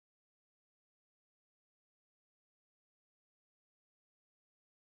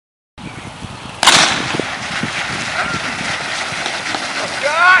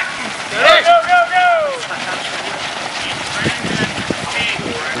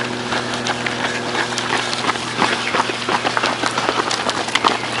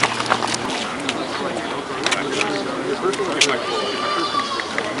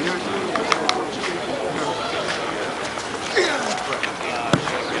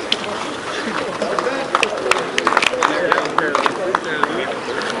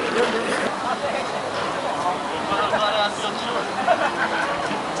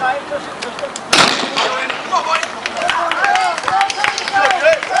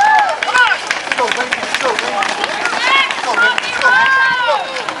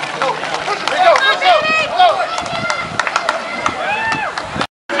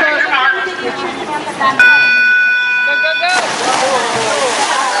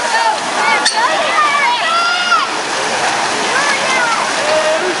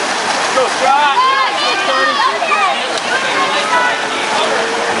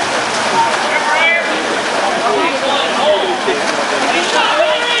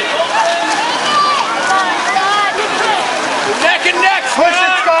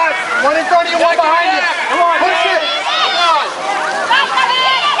one behind you. Come on, push it. Come on.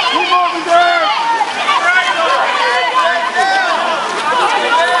 Keep moving, Greg.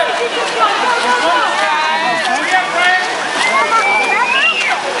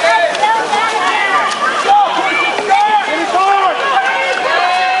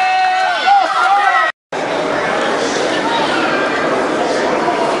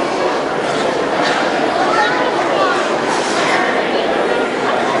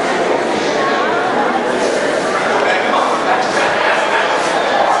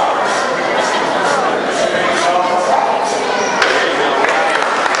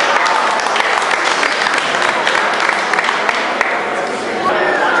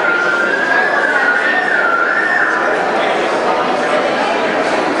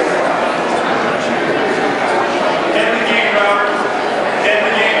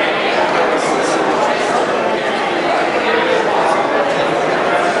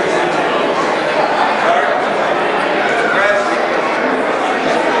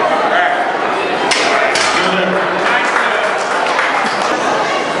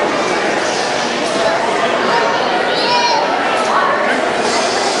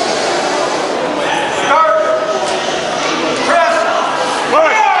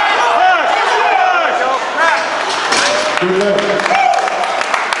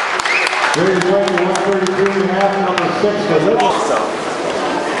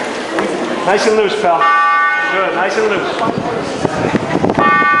 Nice and loose, pal. Good, nice and loose.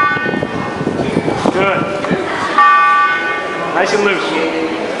 Good. Nice and loose.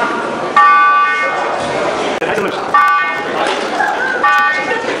 Nice and loose.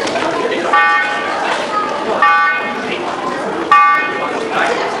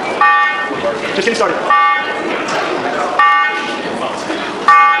 Just getting started.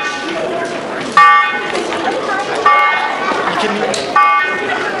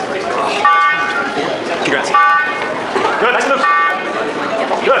 Congrats. Good, nice moves.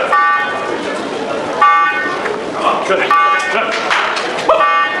 Good. Good. Good. Woo!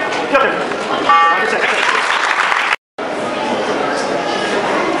 Get up there. 5 seconds.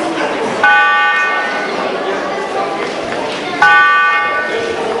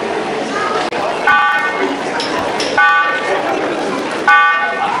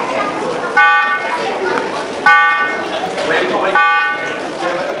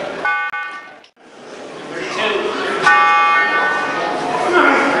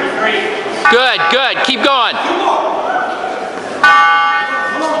 Good, good. Keep going.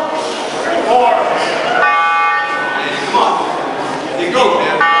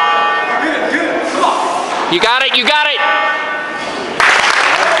 You got it, you got it.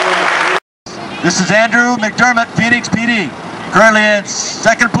 This is Andrew McDermott, Phoenix PD. Currently in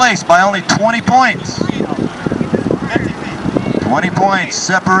second place by only 20 points. 20 points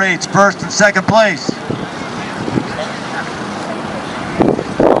separates first and second place.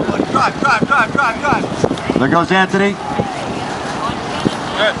 Drive. There goes Anthony.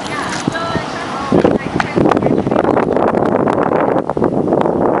 Good.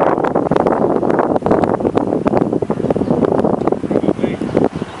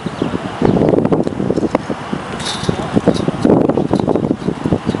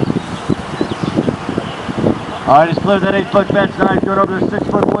 All right, he's cleared that 8-foot fence. Now he's going over the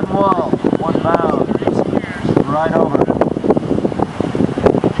 6-foot wooden wall. 1 bound. Right over.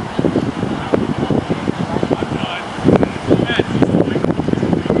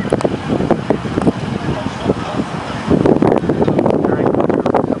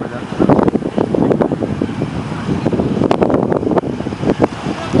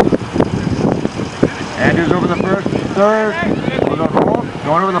 Andrew's over the first, third,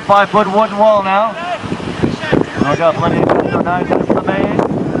 going over the 5-foot wooden wall now. We got plenty of 9 minutes remaining.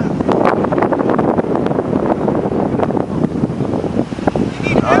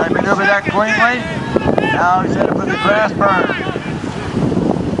 All right, maneuver that cleanly. Now he's headed for the grass burn.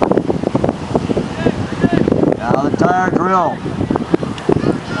 Now the tire drill.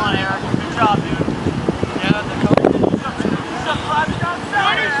 Come on, Eric. Good job, dude.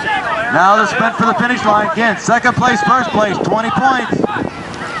 Now the sprint for the finish line. Again, second place, first place, 20 points.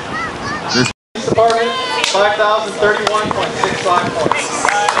 This department, 5,031.65 points.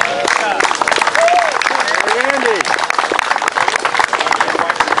 Andy.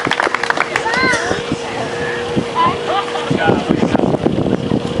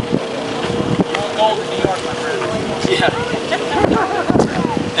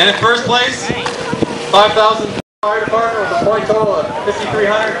 And in first place, 5,000 fire department with a point total of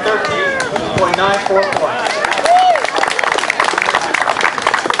 5,313.94 points.